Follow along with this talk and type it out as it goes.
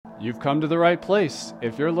You've come to the right place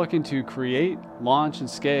if you're looking to create, launch, and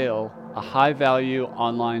scale a high-value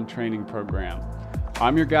online training program.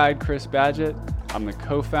 I'm your guide, Chris Badgett. I'm the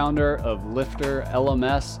co-founder of Lifter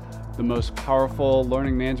LMS, the most powerful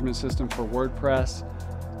learning management system for WordPress.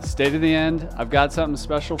 Stay to the end. I've got something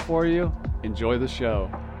special for you. Enjoy the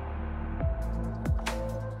show.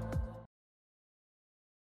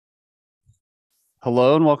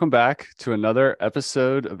 Hello and welcome back to another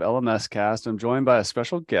episode of LMS Cast. I'm joined by a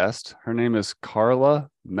special guest. Her name is Carla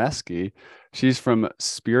Meeske. She's from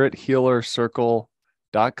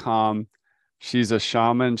spirithealercircle.com. She's a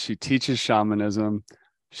shaman. She teaches shamanism.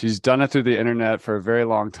 She's done it through the internet for a very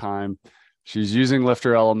long time. She's using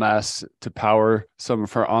Lifter LMS to power some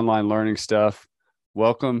of her online learning stuff.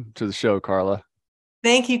 Welcome to the show, Carla.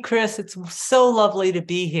 Thank you, Chris. It's so lovely to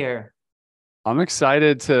be here. I'm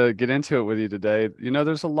excited to get into it with you today. You know,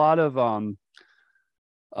 there's a lot of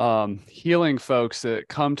healing folks that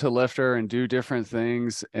come to Lifter and do different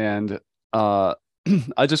things. And I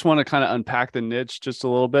just want to kind of unpack the niche just a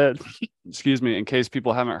little bit, excuse me, in case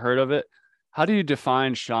people haven't heard of it. How do you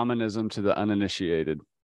define shamanism to the uninitiated?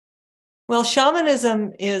 Well,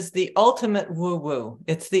 shamanism is the ultimate woo-woo.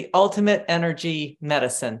 It's the ultimate energy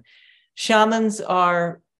medicine. Shamans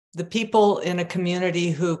are the people in a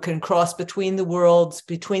community who can cross between the worlds,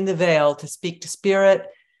 between the veil, to speak to spirit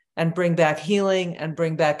and bring back healing and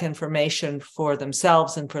bring back information for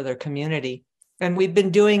themselves and for their community. And we've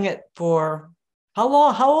been doing it for how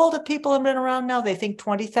long? How old have people been around now? They think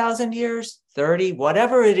 20,000 years, 30,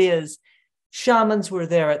 whatever it is. Shamans were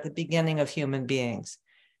there at the beginning of human beings.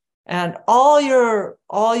 And all your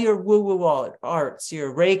woo-woo arts,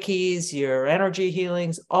 your Reikis, your energy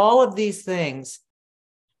healings, all of these things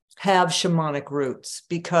have shamanic roots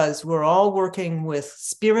because we're all working with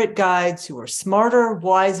spirit guides who are smarter,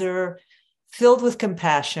 wiser, filled with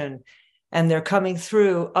compassion, and they're coming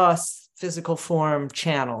through us physical form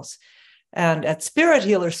channels. And at Spirit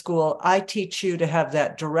Healer School, I teach you to have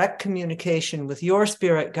that direct communication with your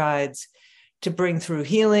spirit guides to bring through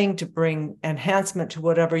healing, to bring enhancement to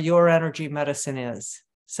whatever your energy medicine is.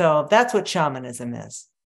 So that's what shamanism is.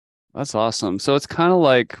 That's awesome. So it's kind of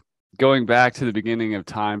like going back to the beginning of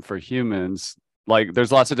time for humans. Like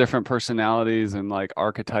there's lots of different personalities and like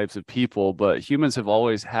archetypes of people, but humans have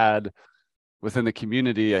always had within the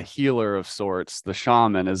community a healer of sorts. The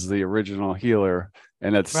shaman is the original healer,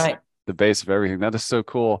 and it's right. The base of everything. That is so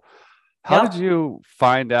cool. How did you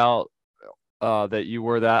find out that you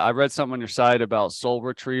were that? I read something on your site about soul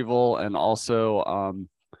retrieval, and also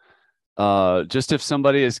just if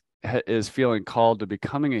somebody is feeling called to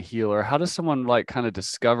becoming a healer, how does someone like kind of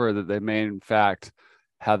discover that they may in fact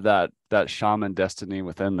have that shaman destiny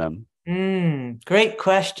within them? Great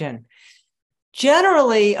question.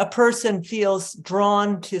 Generally, a person feels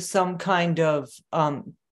drawn to some kind of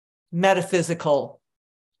metaphysical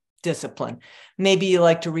discipline. Maybe you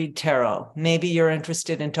like to read tarot. Maybe you're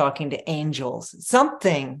interested in talking to angels.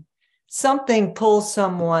 Something pulls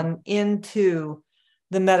someone into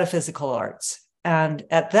the metaphysical arts. And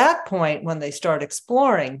at that point, when they start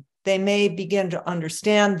exploring, they may begin to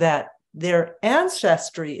understand that their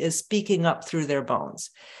ancestry is speaking up through their bones,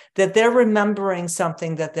 that they're remembering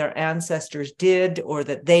something that their ancestors did or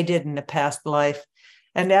that they did in a past life.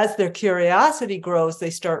 And as their curiosity grows, they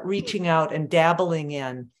start reaching out and dabbling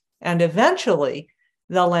in. And eventually,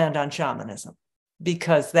 they'll land on shamanism,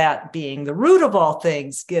 because that being the root of all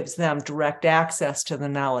things gives them direct access to the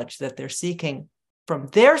knowledge that they're seeking from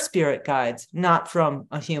their spirit guides, not from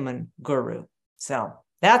a human guru. So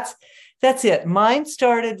that's it. Mine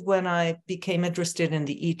started when I became interested in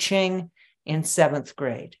the I Ching in 7th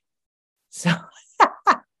grade. So,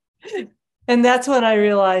 and that's when I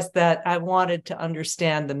realized that I wanted to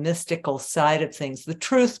understand the mystical side of things, the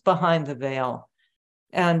truth behind the veil.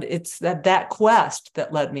 And it's that quest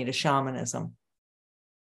that led me to shamanism.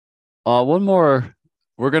 One more.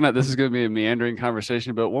 This is going to be a meandering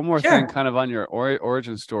conversation, but one more thing kind of on your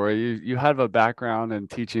origin story. You have a background in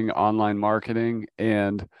teaching online marketing,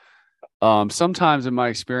 and sometimes in my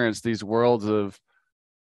experience, these worlds of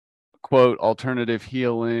quote alternative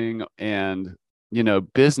healing and, you know,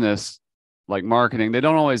 business like marketing, they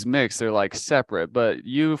don't always mix. They're like separate, but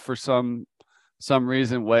you, for some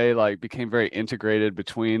reason like became very integrated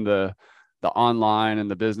between the online and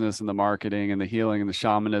the business and the marketing and the healing and the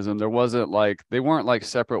shamanism. They weren't like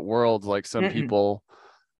separate worlds like some people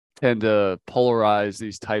tend to polarize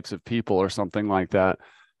these types of people or something like that.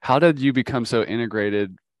 How did you become so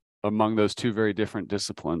integrated among those two very different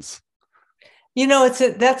disciplines? You know,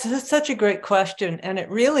 that's such a great question, and it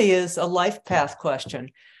really is a life path question.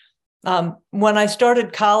 When I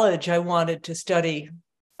started college, I wanted to study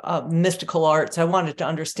mystical arts. I wanted to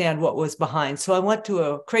understand what was behind. So I went to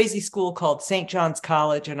a crazy school called St. John's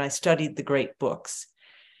College, and I studied the great books.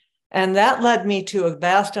 And that led me to a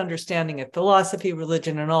vast understanding of philosophy,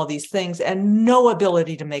 religion, and all these things, and no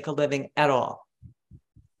ability to make a living at all.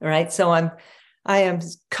 All right. So I am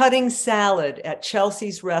cutting salad at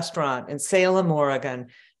Chelsea's restaurant in Salem, Oregon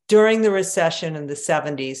during the recession in the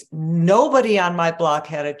 70s. Nobody on my block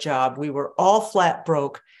had a job. We were all flat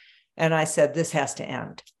broke. And I said, this has to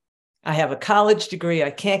end. I have a college degree. I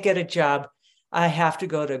can't get a job. I have to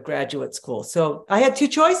go to graduate school. So I had two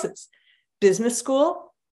choices: business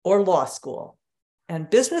school or law school. And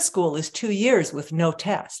business school is 2 years with no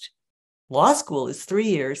test. Law school is 3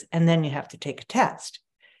 years, and then you have to take a test.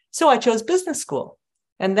 So I chose business school,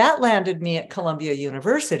 and that landed me at Columbia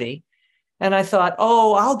University. And I thought,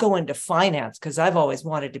 oh, I'll go into finance because I've always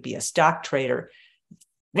wanted to be a stock trader.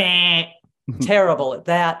 Terrible at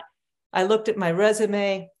that. I looked at my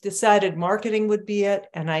resume, decided marketing would be it,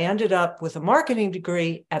 and I ended up with a marketing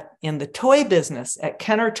degree in the toy business at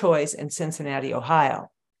Kenner Toys in Cincinnati,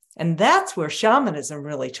 Ohio. And that's where shamanism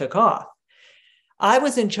really took off. I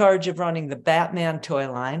was in charge of running the Batman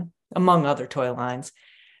toy line, among other toy lines.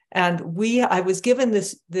 And I was given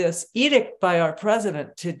this edict by our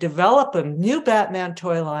president to develop a new Batman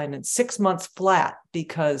toy line in 6 months flat,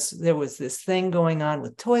 because there was this thing going on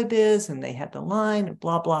with Toy Biz and they had the line and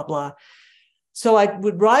blah, blah, blah. So I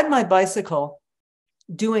would ride my bicycle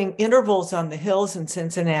doing intervals on the hills in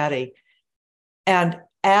Cincinnati and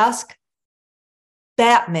ask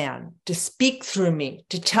Batman to speak through me,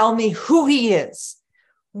 to tell me who he is,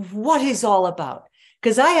 what he's all about.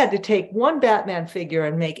 Because I had to take one Batman figure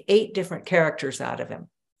and make 8 different characters out of him,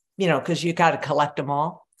 because you got to collect them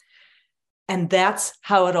all. And that's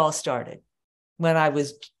how it all started. When I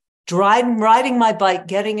was riding my bike,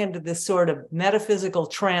 getting into this sort of metaphysical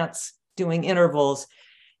trance, doing intervals,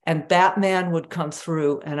 and Batman would come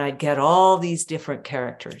through and I'd get all these different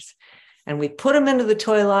characters. And we put them into the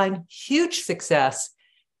toy line, huge success.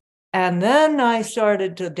 And then I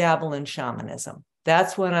started to dabble in shamanism.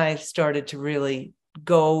 That's when I started to really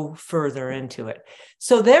go further into it.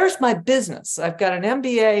 So there's my business. I've got an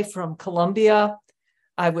MBA from Columbia.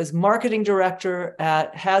 I was marketing director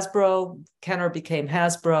at Hasbro. Kenner became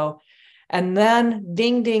Hasbro. And then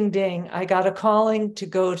ding, ding, ding, I got a calling to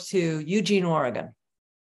go to Eugene, Oregon.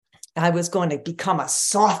 I was going to become a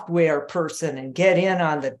software person and get in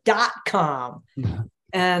on the .com.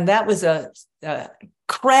 And that was a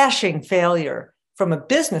crashing failure from a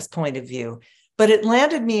business point of view. But it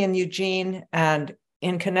landed me in Eugene and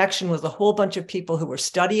in connection with a whole bunch of people who were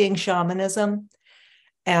studying shamanism.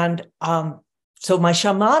 And so my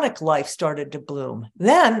shamanic life started to bloom.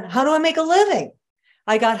 Then, how do I make a living?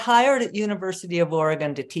 I got hired at University of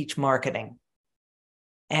Oregon to teach marketing.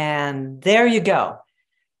 And there you go.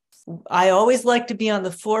 I always like to be on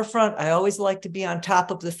the forefront. I always like to be on top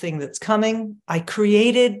of the thing that's coming. I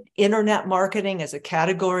created internet marketing as a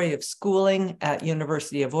category of schooling at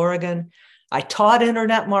University of Oregon. I taught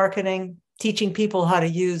internet marketing, teaching people how to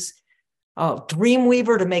use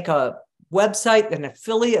Dreamweaver to make a website, an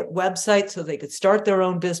affiliate website, so they could start their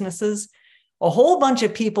own businesses. A whole bunch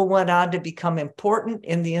of people went on to become important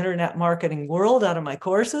in the internet marketing world out of my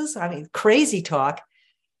courses. I mean, crazy talk.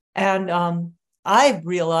 And I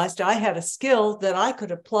realized I had a skill that I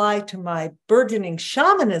could apply to my burgeoning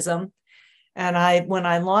shamanism. And when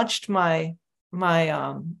I launched my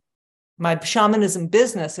shamanism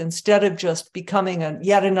business, instead of just becoming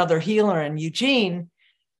yet another healer in Eugene,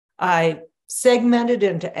 I segmented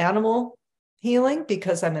into animal healing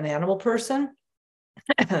because I'm an animal person.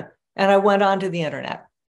 And I went onto the internet.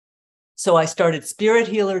 So I started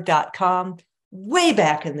spirithealer.com way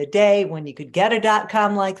back in the day when you could get a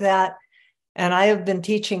 .com like that. And I have been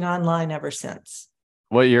teaching online ever since.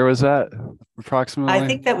 What year was that approximately? I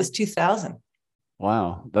think that was 2000.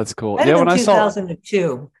 Wow, that's cool. Yeah, when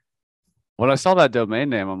 2002. When I saw that domain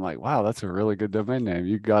name, I'm like, wow, that's a really good domain name.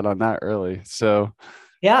 You got on that early. So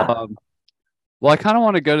yeah. Well, I kind of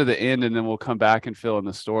want to go to the end and then we'll come back and fill in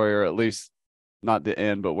the story, or at least not the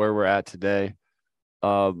end, but where we're at today.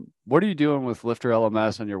 What are you doing with Lifter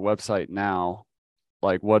LMS on your website now?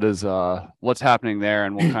 Like what's happening there,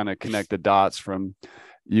 and we'll kind of connect the dots from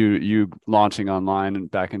you launching online and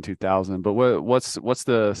back in 2000. But what's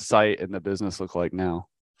the site and the business look like now?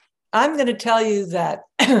 I'm going to tell you that,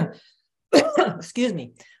 excuse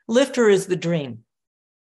me, Lifter is the dream.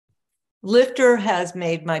 Lifter has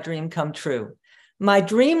made my dream come true. My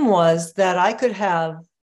dream was that I could have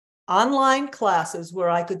online classes where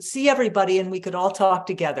I could see everybody and we could all talk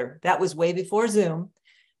together. That was way before Zoom,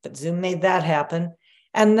 but Zoom made that happen.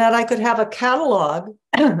 And that I could have a catalog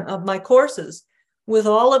of my courses with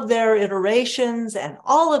all of their iterations and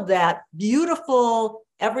all of that beautiful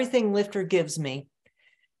everything Lifter gives me.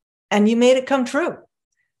 And you made it come true.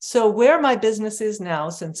 So where my business is now,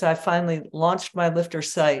 since I finally launched my Lifter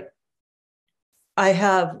site, I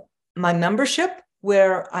have my membership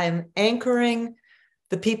where I'm anchoring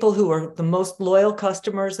the people who are the most loyal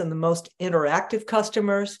customers and the most interactive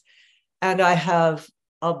customers. And I have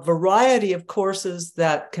a variety of courses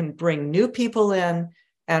that can bring new people in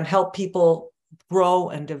and help people grow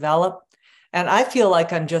and develop. And I feel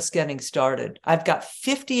like I'm just getting started. I've got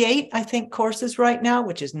 58, I think, courses right now,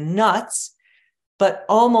 which is nuts, but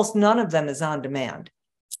almost none of them is on demand.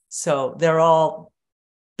 So they're all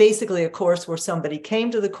basically a course where somebody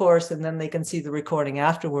came to the course and then they can see the recording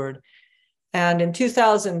afterward. And in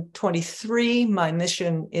 2023, my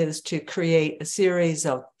mission is to create a series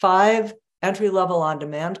of 5 entry-level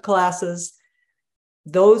on-demand classes.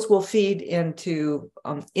 Those will feed into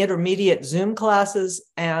intermediate Zoom classes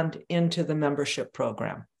and into the membership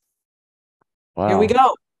program. Wow. Here we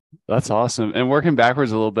go. That's awesome. And working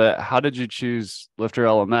backwards a little bit, how did you choose Lifter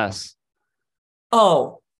LMS?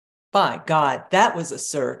 Oh, my God, that was a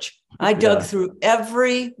search. I dug through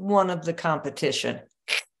every one of the competition.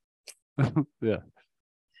 Yeah.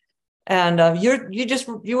 And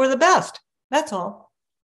you were the best. That's all.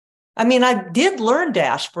 I mean, I did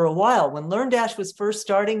LearnDash for a while when LearnDash was first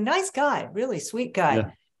starting. Nice guy, really sweet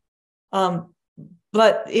guy. Yeah.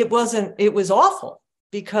 But it was awful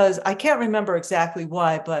because I can't remember exactly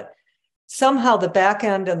why, but somehow the back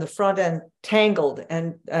end and the front end tangled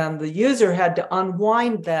and the user had to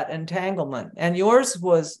unwind that entanglement. And yours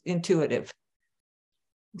was intuitive.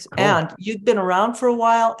 Cool. And you'd been around for a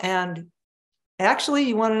while. And actually,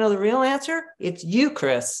 you want to know the real answer? It's you,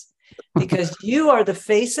 Chris. Because you are the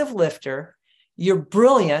face of Lifter, you're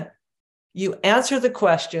brilliant, you answer the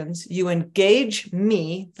questions, you engage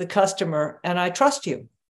me, the customer, and I trust you.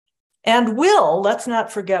 And Will, let's not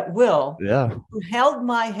forget Will, who held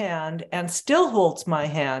my hand and still holds my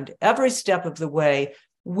hand every step of the way.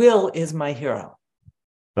 Will is my hero.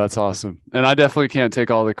 That's awesome. And I definitely can't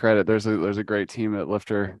take all the credit. There's a great team at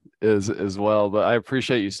Lifter as well, but I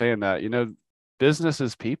appreciate you saying that. Business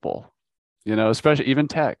is people. Especially even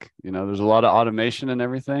tech, there's a lot of automation and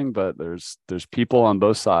everything, but there's people on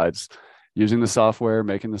both sides using the software,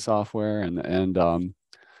 making the software.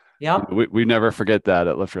 We never forget that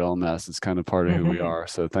at Lifter LMS. It's kind of part of who we are.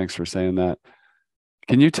 So thanks for saying that.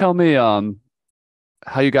 Can you tell me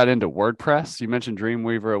how you got into WordPress? You mentioned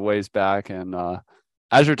Dreamweaver a ways back. And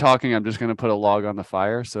as you're talking, I'm just going to put a log on the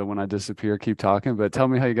fire. So when I disappear, keep talking. But tell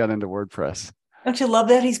me how you got into WordPress. Don't you love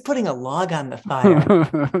that? He's putting a log on the fire.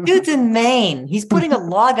 Dude's in Maine. He's putting a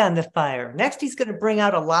log on the fire. Next, he's going to bring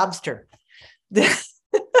out a lobster.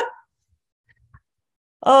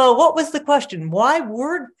 Oh, what was the question? Why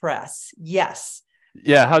WordPress? Yes.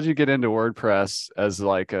 Yeah. How'd you get into WordPress as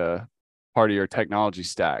like a part of your technology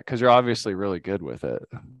stack? Because you're obviously really good with it.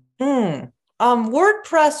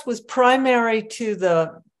 WordPress was primary to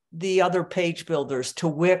the other page builders, to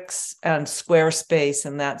Wix and Squarespace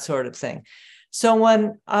and that sort of thing. So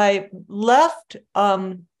when I left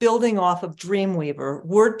building off of Dreamweaver,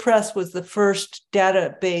 WordPress was the first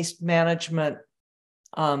database management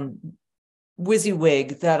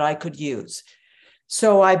WYSIWYG that I could use.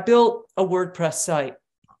 So I built a WordPress site,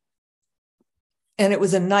 and it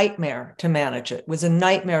was a nightmare to manage it. It was a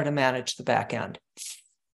nightmare to manage the back end.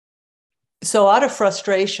 So out of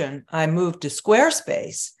frustration, I moved to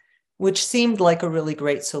Squarespace, which seemed like a really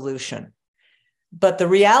great solution. But the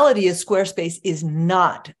reality is Squarespace is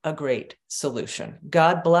not a great solution.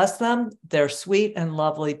 God bless them. They're sweet and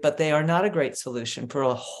lovely, but they are not a great solution for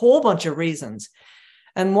a whole bunch of reasons.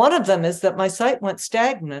 And one of them is that my site went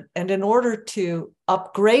stagnant. And in order to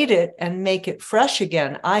upgrade it and make it fresh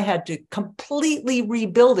again, I had to completely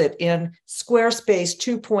rebuild it in Squarespace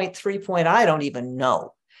 2.3. I don't even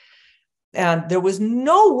know. And there was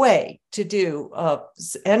no way to do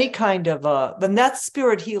any kind of, and that's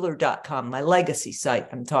spirithealer.com, my legacy site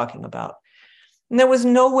I'm talking about. And there was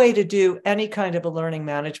no way to do any kind of a learning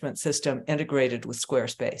management system integrated with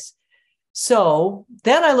Squarespace. So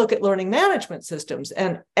then I look at learning management systems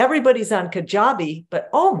and everybody's on Kajabi, but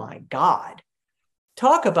oh my God,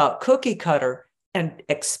 talk about cookie cutter and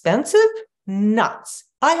expensive, nuts.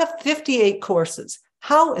 I have 58 courses.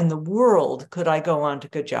 How in the world could I go on to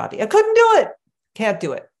Kajabi? I couldn't do it. Can't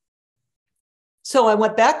do it. So I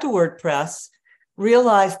went back to WordPress,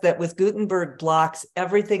 realized that with Gutenberg blocks,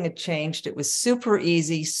 everything had changed. It was super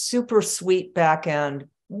easy, super sweet backend,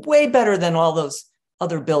 way better than all those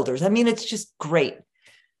other builders. I mean, it's just great.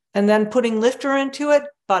 And then putting Lifter into it,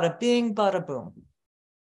 bada bing, bada boom.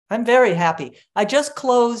 I'm very happy. I just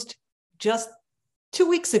closed just 2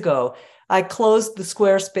 weeks ago, I closed the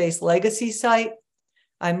Squarespace legacy site.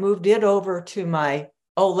 I moved it over to my,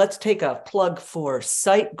 let's take a plug for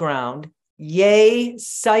SiteGround. Yay,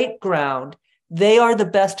 SiteGround. They are the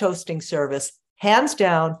best hosting service, hands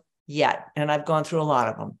down, yet. And I've gone through a lot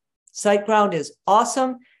of them. SiteGround is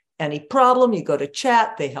awesome. Any problem, you go to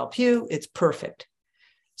chat, they help you. It's perfect.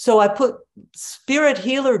 So I put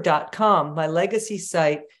spirithealer.com, my legacy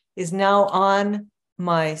site, is now on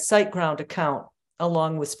my SiteGround account,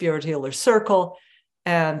 along with Spirit Healer Circle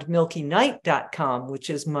and milkynight.com, which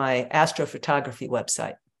is my astrophotography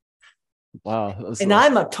website. Wow. And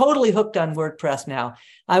I'm totally hooked on WordPress now.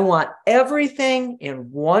 I want everything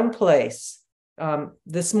in one place.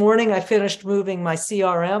 This morning, I finished moving my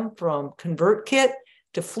CRM from ConvertKit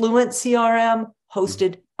to Fluent CRM,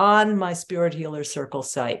 hosted on my Spirit Healer Circle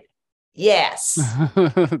site. Yes.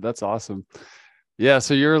 That's awesome. Yeah.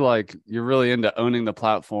 So you're really into owning the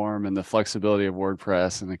platform and the flexibility of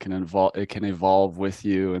WordPress, and it can evolve with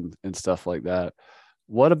you and stuff like that.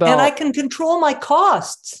 What about? And I can control my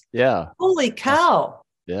costs. Yeah. Holy cow.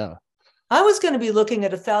 Yeah. I was going to be looking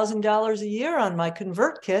at $1,000 a year on my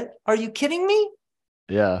ConvertKit. Are you kidding me?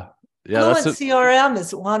 Yeah. Yeah. Fluent CRM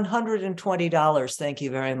is $120. Thank you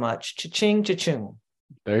very much. Cha-ching, cha-ching.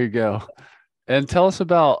 There you go. And tell us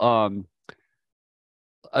about,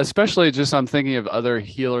 especially just, I'm thinking of other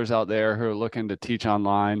healers out there who are looking to teach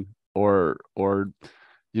online or,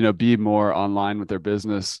 be more online with their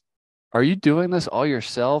business. Are you doing this all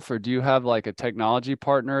yourself, or do you have like a technology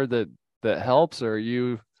partner that helps, or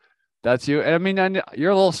that's you? And I mean,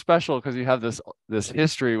 you're a little special because you have this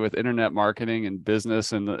history with internet marketing and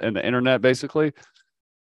business and the internet, basically.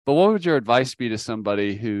 But what would your advice be to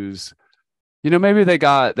somebody who's, maybe they've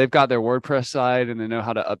got their WordPress site and they know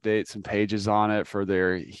how to update some pages on it for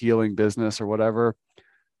their healing business or whatever?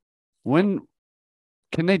 When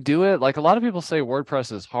can they do it? Like, a lot of people say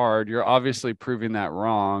WordPress is hard. You're obviously proving that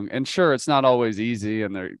wrong. And sure, it's not always easy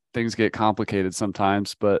and things get complicated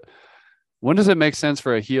sometimes, but when does it make sense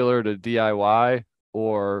for a healer to DIY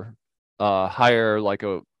or hire like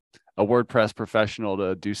a WordPress professional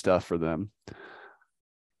to do stuff for them?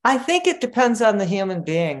 I think it depends on the human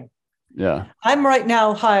being. Yeah. I'm right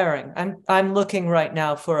now hiring. I'm looking right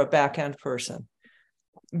now for a back-end person,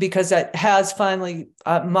 because it has finally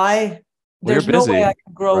there's no way I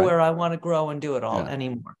can grow where I want to grow and do it all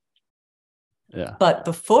anymore. Yeah. But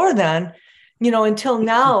before then, until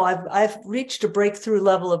now, I've reached a breakthrough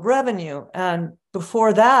level of revenue. And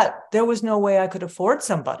before that, there was no way I could afford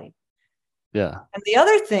somebody. Yeah. And the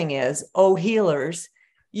other thing is, healers,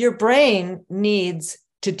 your brain needs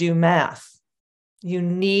to do math. You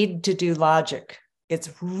need to do logic. It's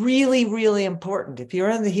really, really important. If you're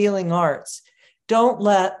in the healing arts, don't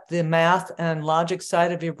let the math and logic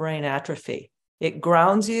side of your brain atrophy. It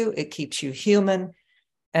grounds you, it keeps you human,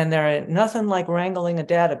 and there ain't nothing like wrangling a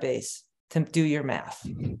database to do your math.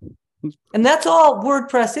 And that's all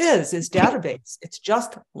WordPress is database. It's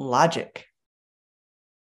just logic.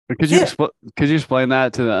 Could you explain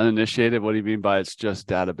that to the uninitiated? What do you mean by it's just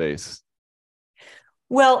database?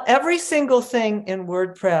 Well, every single thing in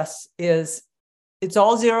WordPress it's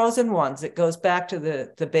all zeros and ones. It goes back to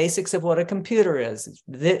the basics of what a computer is.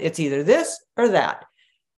 It's either this or that.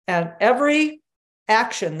 And every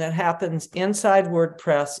action that happens inside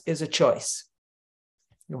WordPress is a choice.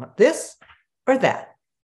 You want this or that,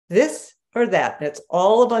 this or that. And it's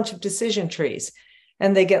all a bunch of decision trees.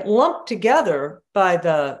 And they get lumped together by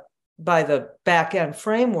the back-end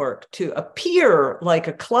framework to appear like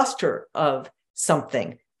a cluster of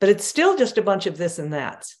something, but it's still just a bunch of this and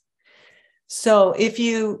that. So if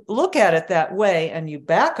you look at it that way and you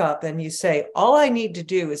back up and you say, all I need to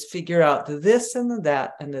do is figure out the this and the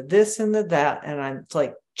that and the this and the that, and I'm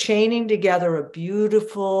like chaining together a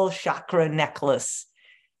beautiful chakra necklace,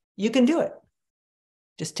 you can do it.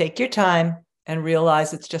 Just take your time and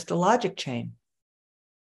realize it's just a logic chain.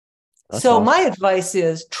 That's awesome. My advice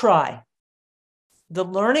is try. The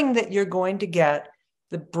learning that you're going to get,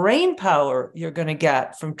 the brain power you're going to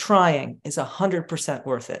get from trying is 100%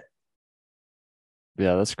 worth it.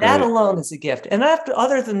 Yeah, that's great. That alone is a gift. And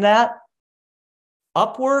other than that,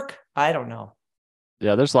 Upwork, I don't know.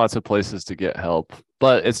 Yeah, there's lots of places to get help,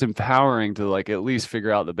 but it's empowering to like at least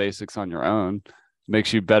figure out the basics on your own. It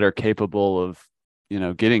makes you better capable of,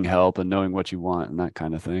 getting help and knowing what you want and that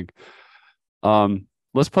kind of thing.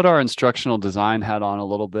 Let's put our instructional design hat on a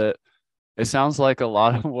little bit. It sounds like a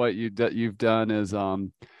lot of what you've done is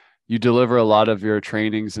you deliver a lot of your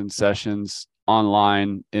trainings and sessions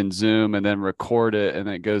online in Zoom and then record it, and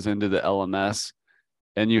it goes into the LMS,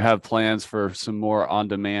 and you have plans for some more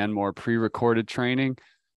on-demand, more pre-recorded training.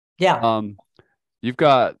 Yeah. You've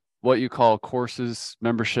got what you call courses,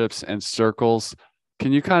 memberships, and circles.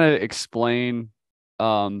 Can you kind of explain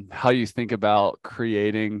how you think about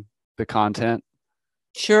creating the content?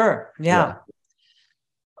 Sure. Yeah.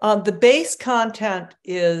 The base content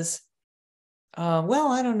is,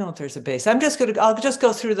 well, I don't know if there's a base. I'll just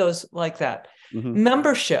go through those like that. Mm-hmm.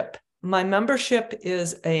 Membership. My membership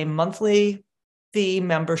is a monthly fee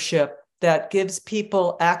membership that gives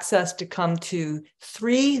people access to come to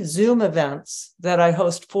 3 Zoom events that I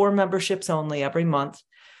host for memberships only every month.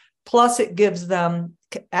 Plus, it gives them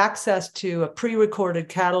access to a pre-recorded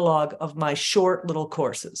catalog of my short little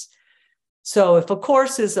courses. So if a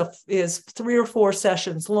course is 3 or 4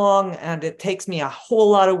 sessions long and it takes me a whole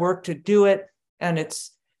lot of work to do it, and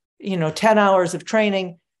it's 10 hours of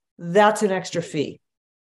training, that's an extra fee.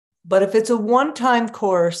 But if it's a one-time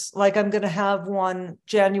course, like I'm going to have one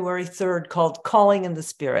January 3rd called Calling in the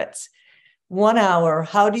Spirits, 1 hour,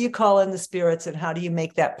 how do you call in the spirits and how do you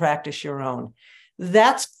make that practice your own?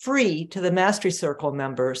 That's free to the Mastery Circle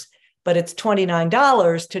members, but it's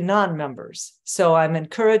 $29 to non-members. So I'm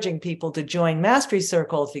encouraging people to join Mastery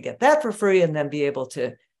Circle to get that for free and then be able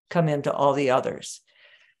to come into all the others.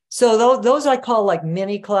 So those I call like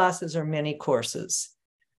mini classes or mini courses.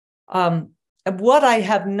 What I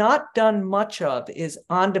have not done much of is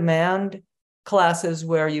on-demand classes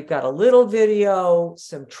where you've got a little video,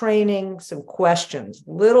 some training, some questions,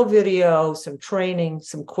 little video, some training,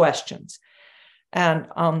 some questions. And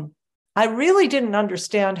I really didn't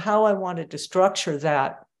understand how I wanted to structure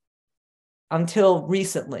that until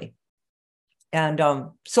recently. And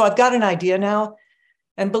so I've got an idea now.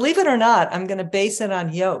 And believe it or not, I'm going to base it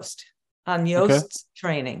on Yoast's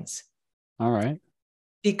trainings. All right.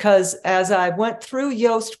 Because as I went through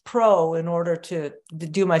Yoast Pro in order to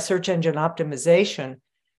do my search engine optimization,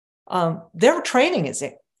 their training is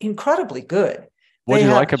incredibly good. What do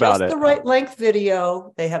you like about it? They have just the right length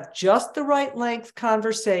video. They have just the right length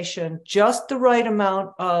conversation, just the right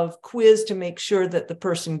amount of quiz to make sure that the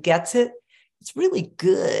person gets it. It's really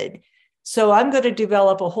good. So I'm going to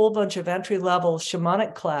develop a whole bunch of entry-level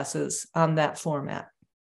shamanic classes on that format.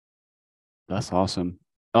 That's awesome.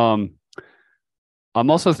 I'm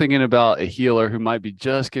also thinking about a healer who might be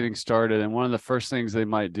just getting started. And one of the first things they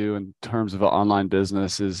might do in terms of an online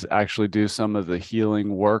business is actually do some of the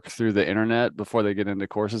healing work through the internet before they get into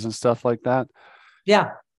courses and stuff like that.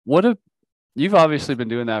 Yeah. You've obviously been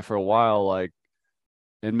doing that for a while,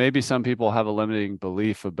 and maybe some people have a limiting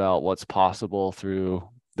belief about what's possible through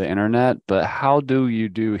the internet, but how do you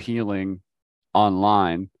do healing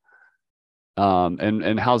online?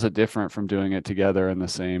 And how's it different from doing it together in the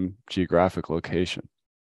same geographic location?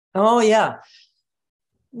 Oh, yeah.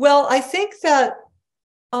 Well, I think that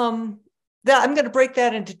that I'm going to break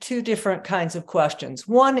that into 2 different kinds of questions.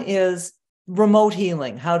 One is remote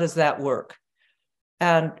healing. How does that work?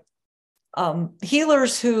 And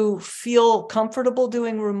healers who feel comfortable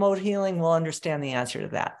doing remote healing will understand the answer to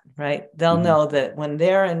that, right? They'll know that when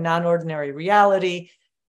they're in non-ordinary reality,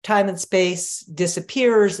 time and space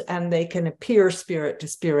disappears and they can appear spirit to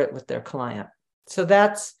spirit with their client. So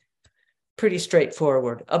that's pretty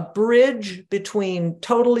straightforward. A bridge between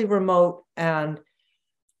totally remote and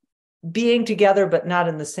being together but not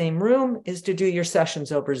in the same room is to do your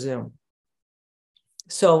sessions over Zoom.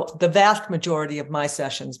 So the vast majority of my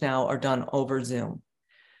sessions now are done over Zoom,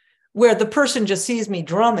 where the person just sees me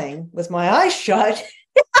drumming with my eyes shut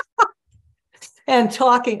and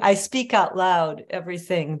talking. I speak out loud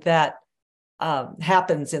everything that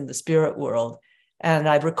happens in the spirit world, and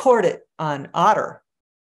I record it on Otter.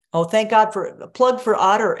 Oh, thank God for a plug for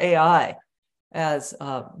Otter AI as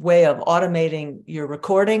a way of automating your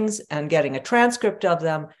recordings and getting a transcript of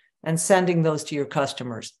them and sending those to your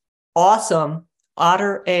customers. Awesome.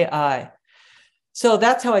 Otter AI. So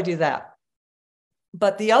that's how I do that.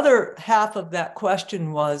 But the other half of that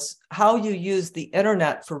question was how you use the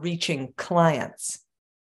internet for reaching clients.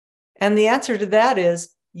 And the answer to that is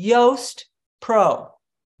Yoast Pro.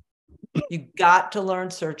 You got to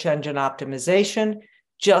learn search engine optimization.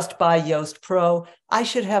 Just buy Yoast Pro. I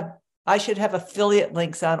should have affiliate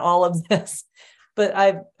links on all of this, but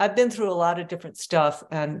I've been through a lot of different stuff,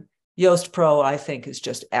 and Yoast Pro I think is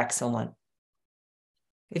just excellent.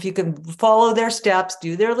 If you can follow their steps,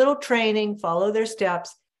 do their little training, follow their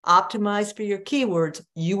steps, optimize for your keywords,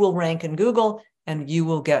 you will rank in Google and you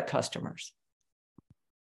will get customers.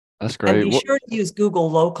 That's great. And be sure to use Google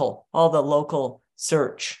Local, all the local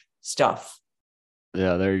search stuff.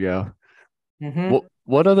 Yeah, there you go. Mm-hmm.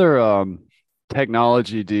 What other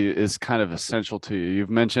technology is kind of essential to you? You've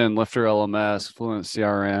mentioned Lifter LMS, Fluent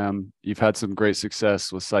CRM. You've had some great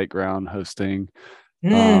success with SiteGround hosting.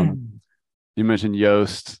 You mentioned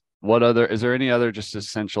Yoast. what other, is there any other just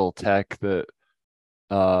essential tech that,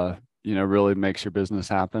 really makes your business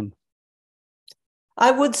happen? I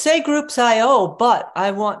would say Groups.io, but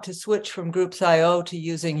I want to switch from Groups.io to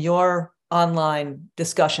using your online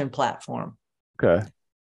discussion platform. Okay. I'm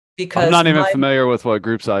Because not even familiar with what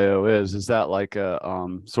Groups.io is. Is that like a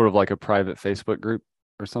sort of like a private Facebook group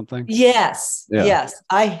or something? yes, Yeah. yes.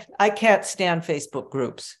 I can't stand Facebook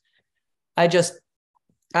groups.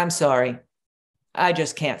 I'm sorry. I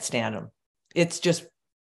just can't stand them. It's just,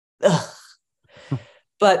 ugh.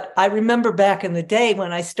 But I remember back in the day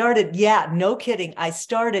when I started, yeah, no kidding, I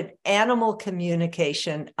started animal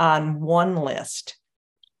communication on one list,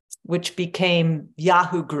 which became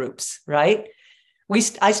Yahoo groups, right?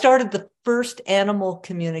 I started the first animal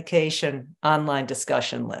communication online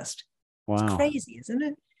discussion list. It's Wow. crazy, isn't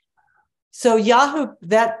it? So Yahoo,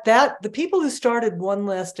 that the people who started one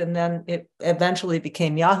list and then it eventually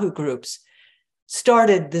became Yahoo groups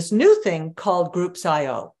started this new thing called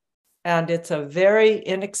Groups.io. And it's a very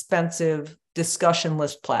inexpensive discussion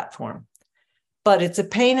list platform. But it's a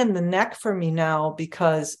pain in the neck for me now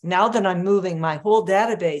because now that I'm moving my whole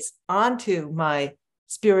database onto my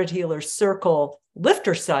Spirit Healer Circle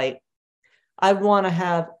lifter site, I want to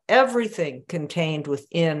have everything contained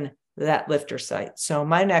within that lifter site. So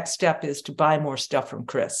my next step is to buy more stuff from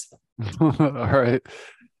Chris. All right.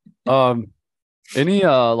 Um, any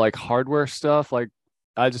like hardware stuff? Like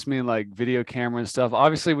I just mean like video camera and stuff.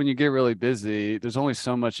 Obviously, when you get really busy, there's only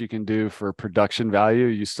so much you can do for production value.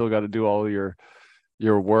 You still got to do all your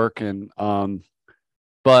work and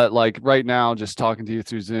but like right now, just talking to you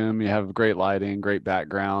through Zoom, you have great lighting, great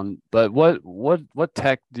background. But what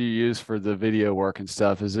tech do you use for the video work and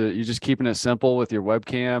stuff? Is it you just keeping it simple with your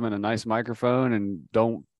webcam and a nice microphone and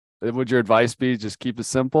don't would your advice be just keep it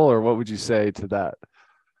simple or what would you say to that?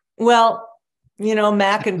 Well,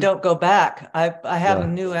 Mac and don't go back. I have a Yeah.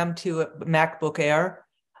 new M2 MacBook Air.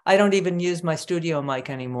 I don't even use my studio mic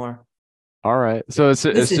anymore. All right. So This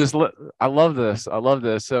it's is just I love this. I love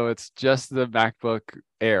this. So it's just the MacBook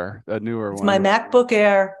Air, a newer it's my one. MacBook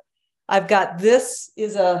Air. I've got this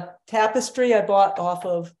is a tapestry I bought off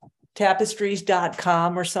of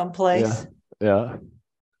tapestries.com or Yeah. someplace. Yeah.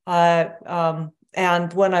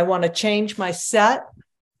 And when I want to change my set,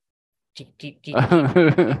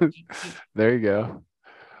 There you go.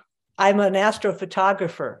 I'm an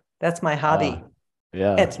astrophotographer. That's my hobby.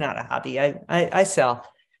 Yeah. It's not a hobby. I sell,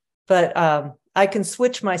 but I can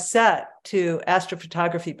switch my set to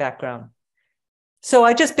astrophotography background. So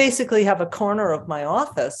I just basically have a corner of my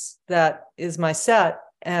office that is my set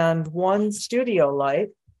and one studio light,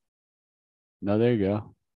 No, there you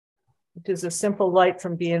go. which is a simple light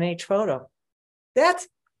from B&H Photo. That's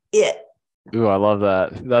it. Ooh, I love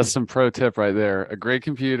that. That's some pro tip right there. A great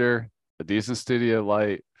computer, a decent studio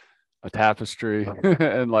light, a tapestry,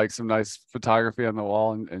 and like some nice photography on the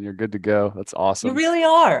wall, and you're good to go. That's You awesome. really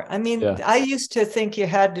are. I mean, Yeah. I used to think you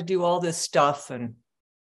had to do all this stuff and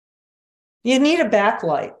you need a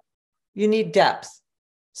backlight. You need depth.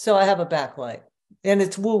 So I have a backlight and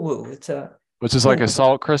it's woo-woo. It's a Which is like a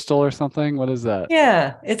salt crystal or something. What is that?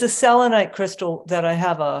 yeah, it's a selenite crystal that I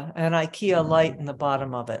have an IKEA light in the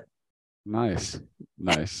bottom of it. Nice.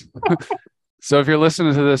 Nice. So if you're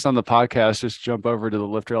listening to this on the podcast, just jump over to the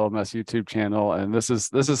Lifter LMS YouTube channel. And this is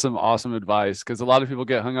some awesome advice because a lot of people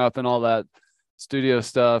get hung up in all that studio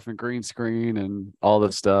stuff and green screen and all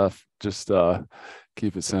that stuff. Just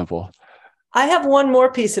keep it simple. I have one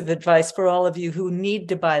more piece of advice for all of you who need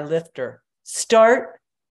to buy Lifter. Start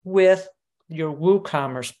with your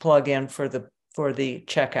WooCommerce plugin for the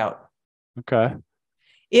checkout. Okay.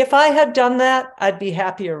 If I had done that, I'd be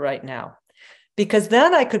happier right now because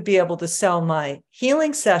then I could be able to sell my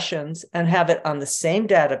healing sessions and have it on the same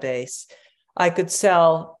database. I could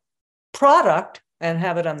sell product and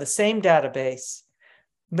have it on the same database.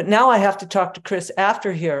 But now I have to talk to Chris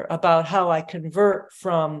after here about how I convert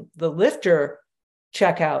from the Lifter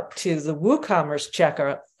checkout to the WooCommerce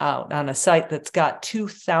checkout on a site that's got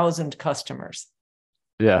 2,000 customers.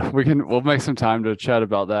 Yeah, we'll make some time to chat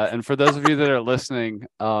about that. And for those of you that are listening,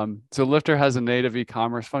 so Lifter has a native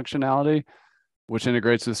e-commerce functionality, which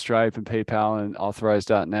integrates with Stripe and PayPal and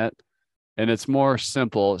authorize.net. And it's more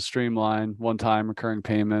simple, streamlined, one-time recurring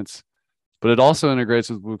payments. But it also integrates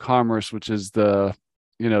with WooCommerce, which is the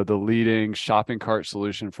leading shopping cart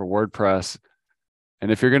solution for WordPress. And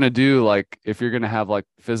if you're going to have like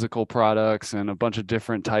physical products and a bunch of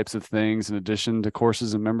different types of things in addition to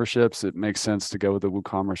courses and memberships, it makes sense to go with the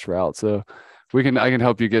WooCommerce route. So I can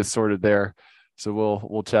help you get sorted there. So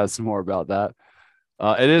we'll chat some more about that.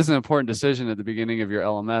 It is an important decision at the beginning of your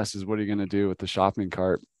LMS is what are you going to do with the shopping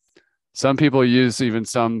cart? some people use even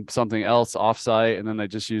something else offsite, and then they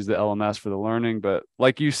just use the LMS for the learning. But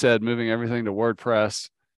like you said, moving everything to WordPress,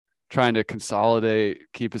 trying to consolidate,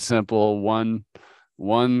 keep it simple, one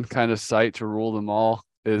kind of site to rule them all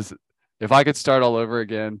is, if I could start all over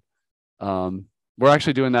again. We're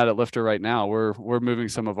actually doing that at Lifter right now. We're moving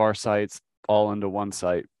some of our sites all into one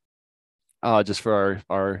site, just for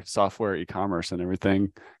our software e-commerce and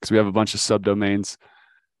everything, because we have a bunch of subdomains.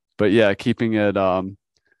 But yeah, keeping it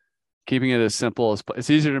as simple as,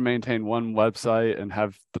 it's easier to maintain one website and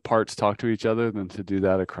have the parts talk to each other than to do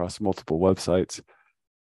that across multiple websites.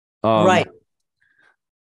 Right.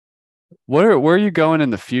 Where are you going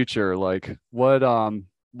in the future? Like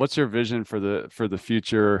what's your vision for the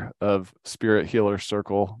future of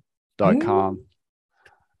spirithealercircle.com?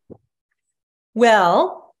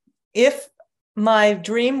 Well, if my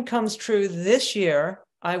dream comes true this year,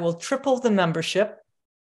 I will triple the membership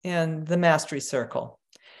in the Mastery Circle.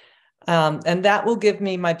 And that will give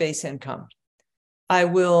me my base income. I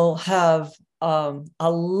will have a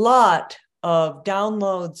lot of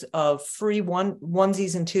downloads of free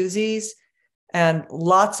onesies and twosies, and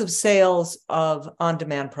lots of sales of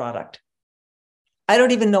on-demand product. I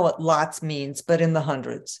don't even know what lots means, but in the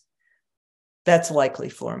hundreds. That's likely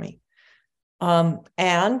for me.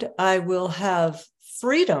 And I will have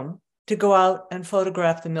freedom to go out and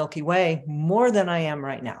photograph the Milky Way more than I am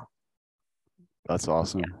right now. That's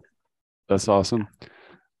awesome. Yeah. That's awesome.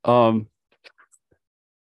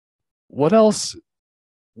 What else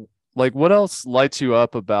lights you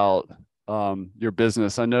up about your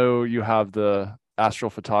business? I know you have the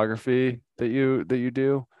astrophotography that you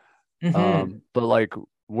do. But like,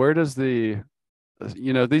 where does these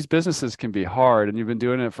businesses can be hard, and you've been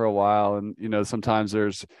doing it for a while, and sometimes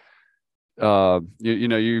there's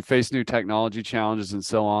you face new technology challenges and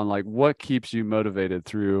so on. Like, what keeps you motivated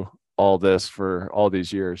through all this for all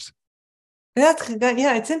these years? Yeah,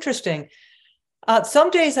 it's interesting. Some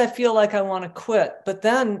days I feel like I want to quit, but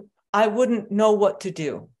then I wouldn't know what to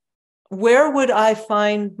do. Where would I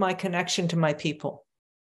find my connection to my people?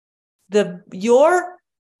 Your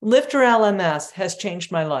Lifter LMS has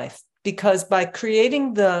changed my life, because by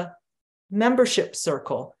creating the membership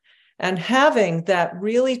circle and having that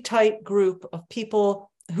really tight group of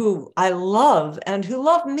people who I love and who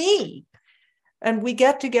love me, and we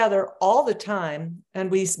get together all the time and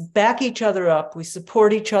we back each other up, we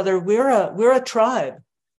support each other, we're a tribe.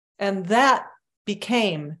 And that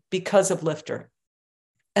became because of Lifter.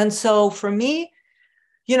 And so for me,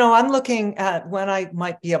 I'm looking at when I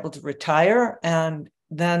might be able to retire, and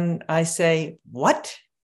then I say, what?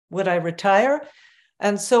 Would I retire?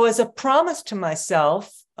 And so as a promise to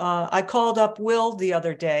myself, I called up Will the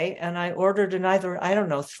other day and I ordered either, I don't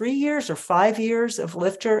know, 3 years or 5 years of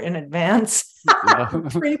Lifter in advance. Yeah.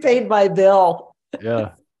 Prepaid my bill.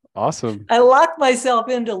 Yeah. Awesome. I locked myself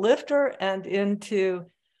into Lifter and into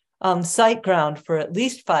SiteGround for at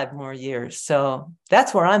least 5 more years. So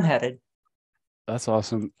that's where I'm headed. That's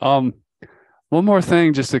awesome. One more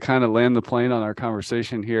thing, just to kind of land the plane on our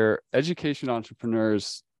conversation here. Education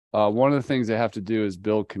entrepreneurs, one of the things they have to do is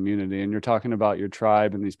build community. And you're talking about your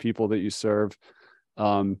tribe and these people that you serve,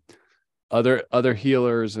 other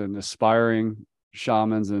healers and aspiring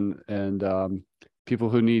shamans and people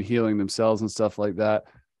who need healing themselves and stuff like that.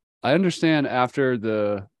 I understand after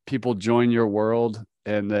the people join your world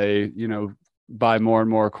and they, buy more and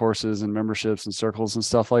more courses and memberships and circles and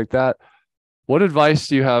stuff like that, what advice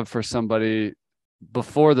do you have for somebody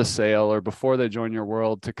before the sale or before they join your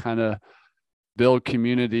world to kind of build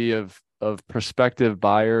community of prospective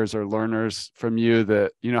buyers or learners from you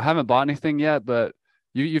that, haven't bought anything yet, but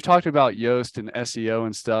you've talked about Yoast and SEO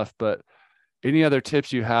and stuff, but any other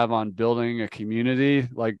tips you have on building a community,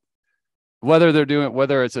 like whether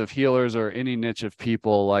it's of healers or any niche of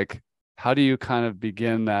people, like how do you kind of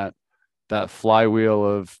begin that flywheel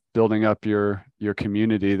of building up your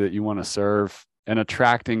community that you want to serve and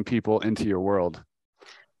attracting people into your world?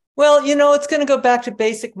 Well, it's going to go back to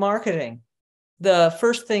basic marketing. The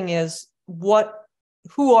first thing is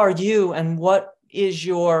who are you and what is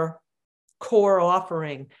your core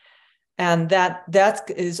offering? And that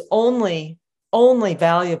is only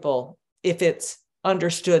valuable if it's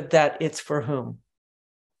understood that it's for whom.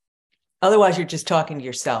 Otherwise, you're just talking to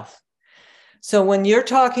yourself. So when you're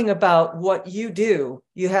talking about what you do,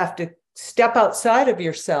 you have to step outside of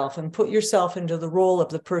yourself and put yourself into the role of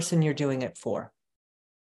the person you're doing it for.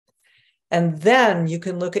 And then you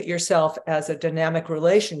can look at yourself as a dynamic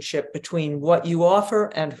relationship between what you offer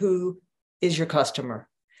and who is your customer.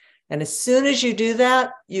 And as soon as you do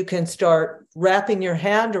that, you can start wrapping your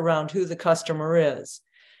hand around who the customer is.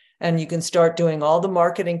 And you can start doing all the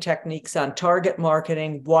marketing techniques on target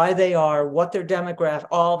marketing, why they are, what their demographic,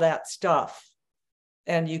 all that stuff.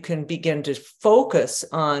 And you can begin to focus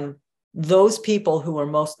on those people who are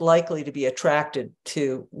most likely to be attracted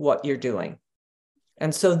to what you're doing.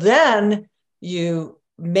 And so then you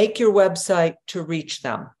make your website to reach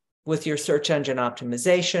them with your search engine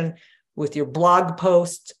optimization, with your blog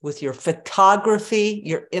posts, with your photography.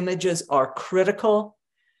 Your images are critical.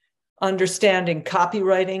 Understanding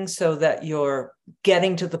copywriting so that you're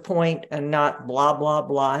getting to the point and not blah, blah,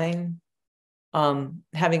 blahing.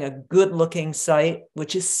 Having a good looking site,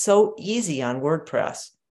 which is so easy on WordPress.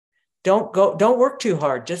 Don't work too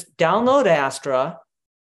hard. Just download Astra,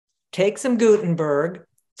 take some Gutenberg,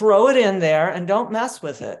 throw it in there, and don't mess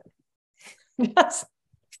with it. Yes.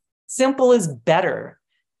 Simple is better.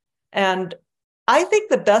 And I think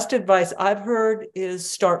the best advice I've heard is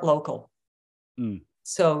start local. Mm.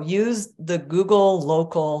 So use the Google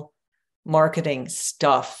local marketing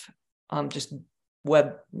stuff. Just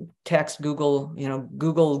web text Google,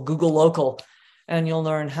 Google local, and you'll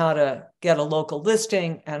learn how to get a local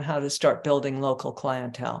listing and how to start building local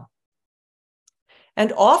clientele.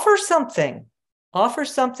 And offer something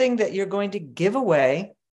that you're going to give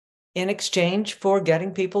away in exchange for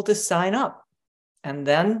getting people to sign up, and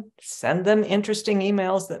then send them interesting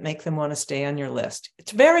emails that make them want to stay on your list.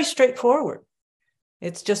 It's very straightforward.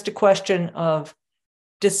 It's just a question of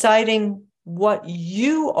deciding what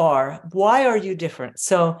you are. Why are you different?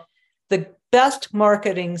 So the best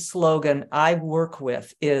marketing slogan I work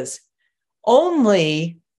with is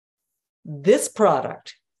only this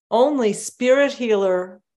product, only Spirit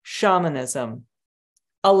Healer Shamanism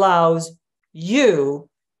allows you,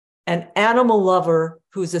 an animal lover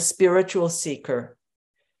who's a spiritual seeker,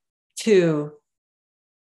 to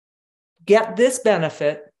get this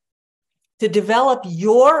benefit, to develop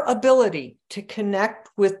your ability to connect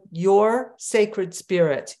with your sacred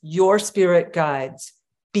spirits, your spirit guides,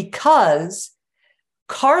 because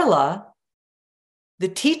Carla, the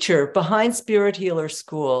teacher behind Spirit Healer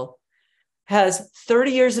School, has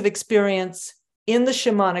 30 years of experience in the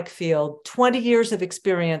shamanic field, 20 years of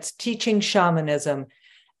experience teaching shamanism,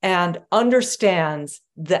 and understands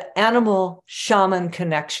the animal shaman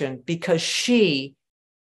connection because she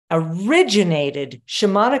originated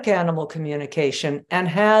shamanic animal communication and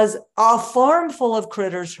has a farm full of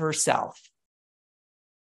critters herself.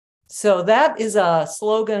 So that is a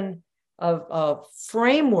slogan of a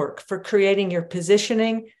framework for creating your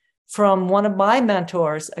positioning from one of my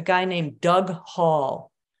mentors, a guy named Doug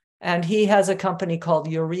Hall. And he has a company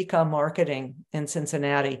called Eureka Marketing in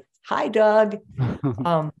Cincinnati. Hi, Doug.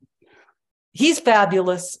 He's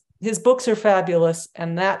fabulous. His books are fabulous.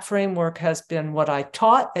 And that framework has been what I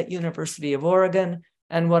taught at University of Oregon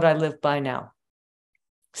and what I live by now.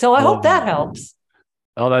 So I hope that helps.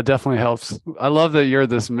 Oh, that definitely helps. I love that you're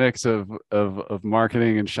this mix of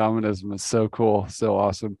marketing and shamanism. It's so cool. So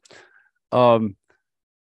awesome. And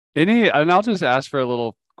I'll just ask for a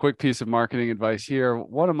little quick piece of marketing advice here.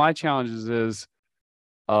 One of my challenges is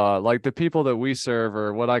like the people that we serve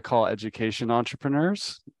are what I call education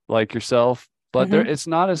entrepreneurs, like yourself, but it's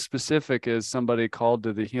not as specific as somebody called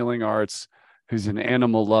to the healing arts who's an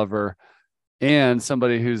animal lover, and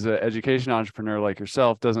somebody who's an education entrepreneur like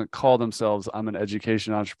yourself doesn't call themselves, I'm an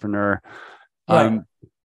education entrepreneur. Right.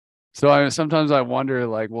 So sometimes I wonder,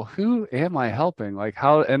 like, well, who am I helping? Like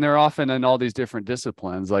how, and they're often in all these different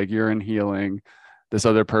disciplines, like you're in healing, this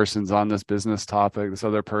other person's on this business topic, this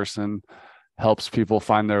other person helps people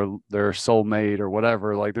find their soulmate or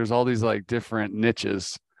whatever. Like there's all these like different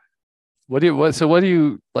niches. What do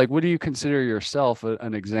you consider yourself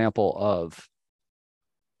an example of?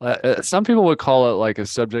 Some people would call it like a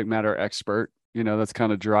subject matter expert. That's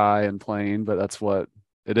kind of dry and plain, but that's what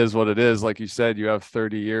it is. What it is. Like you said, you have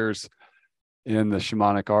 30 years in the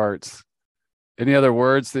shamanic arts. Any other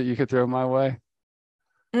words that you could throw my way?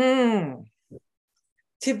 To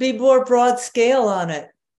be more broad scale on it.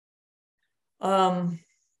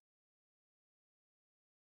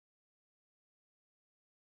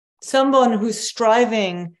 Someone who's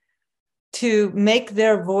striving to make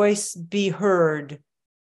their voice be heard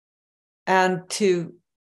and to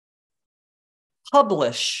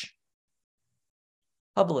publish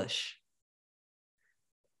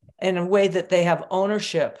in a way that they have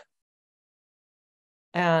ownership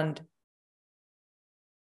and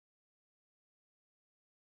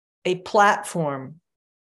a platform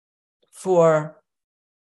for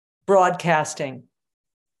broadcasting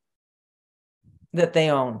that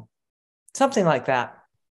they own. Something like that.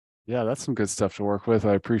 Yeah, that's some good stuff to work with.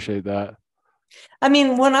 I appreciate that. I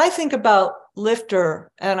mean, when I think about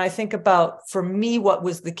Lifter and I think about, for me, what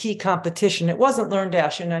was the key competition, it wasn't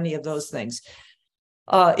LearnDash and any of those things.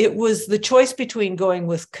 It was the choice between going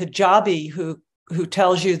with Kajabi, who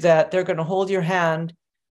tells you that they're going to hold your hand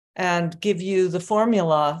and give you the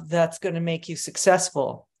formula that's going to make you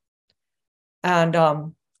successful.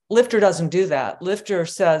 And Lifter doesn't do that. Lifter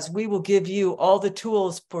says, we will give you all the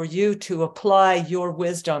tools for you to apply your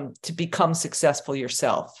wisdom to become successful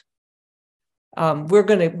yourself. We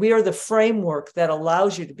are the framework that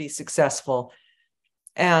allows you to be successful.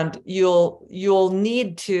 And you'll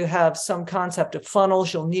need to have some concept of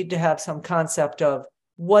funnels. You'll need to have some concept of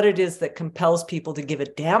what it is that compels people to give a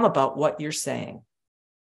damn about what you're saying.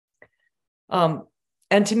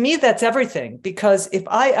 And to me, that's everything, because if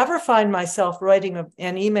I ever find myself writing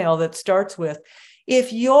an email that starts with,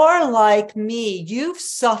 if you're like me, you've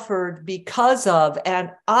suffered because of,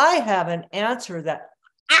 and I have an answer that,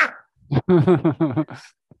 the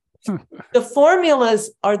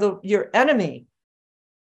formulas are your enemy.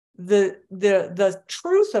 The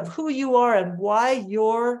truth of who you are and why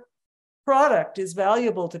your product is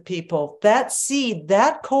valuable to people, that seed,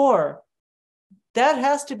 that core, that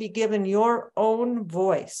has to be given your own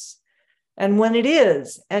voice. And when it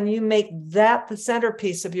is, and you make that the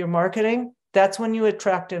centerpiece of your marketing, that's when you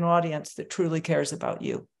attract an audience that truly cares about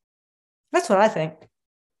you. That's what I think.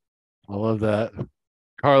 I love that.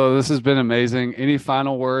 Carla, this has been amazing. Any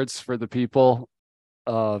final words for the people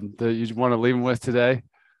that you want to leave them with today?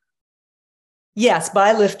 Yes,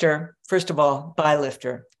 buy Lifter. First of all, buy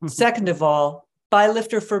Lifter. Second of all, buy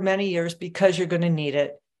Lifter for many years because you're going to need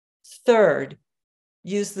it. Third,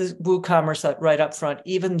 use the WooCommerce right up front,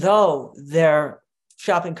 even though their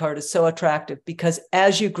shopping cart is so attractive, because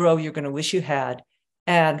as you grow, you're going to wish you had.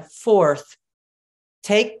 And fourth,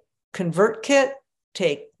 take ConvertKit,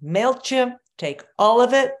 take MailChimp, take all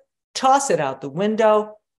of it, toss it out the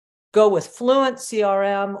window, go with Fluent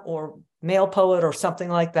CRM or MailPoet or something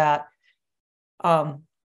like that,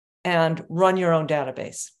 and run your own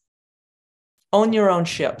database. Own your own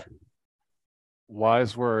ship.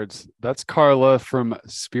 Wise words. That's Carla from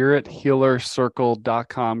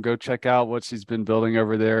spirithealercircle.com. Go check out what she's been building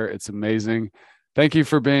over there. It's amazing. Thank you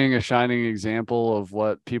for being a shining example of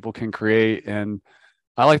what people can create. And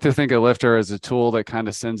I like to think of Lifter as a tool that kind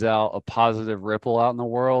of sends out a positive ripple out in the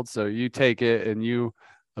world. So you take it and you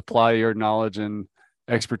apply your knowledge and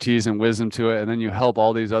expertise and wisdom to it, and then you help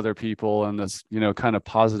all these other people, and this, kind of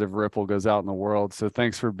positive ripple goes out in the world. So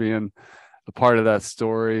thanks for being a part of that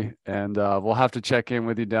story. And we'll have to check in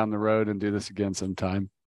with you down the road and do this again sometime.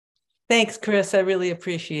 Thanks, Chris. I really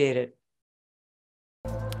appreciate it.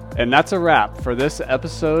 And that's a wrap for this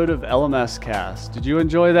episode of LMS Cast. Did you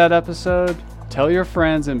enjoy that episode? Tell your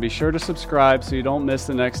friends and be sure to subscribe so you don't miss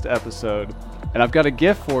the next episode. And I've got a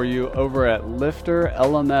gift for you over at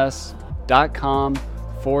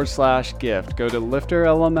lifterlms.com/gift. Go to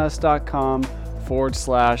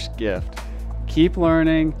lifterlms.com/gift. Keep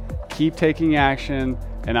learning, keep taking action,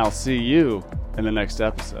 and I'll see you in the next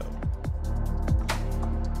episode.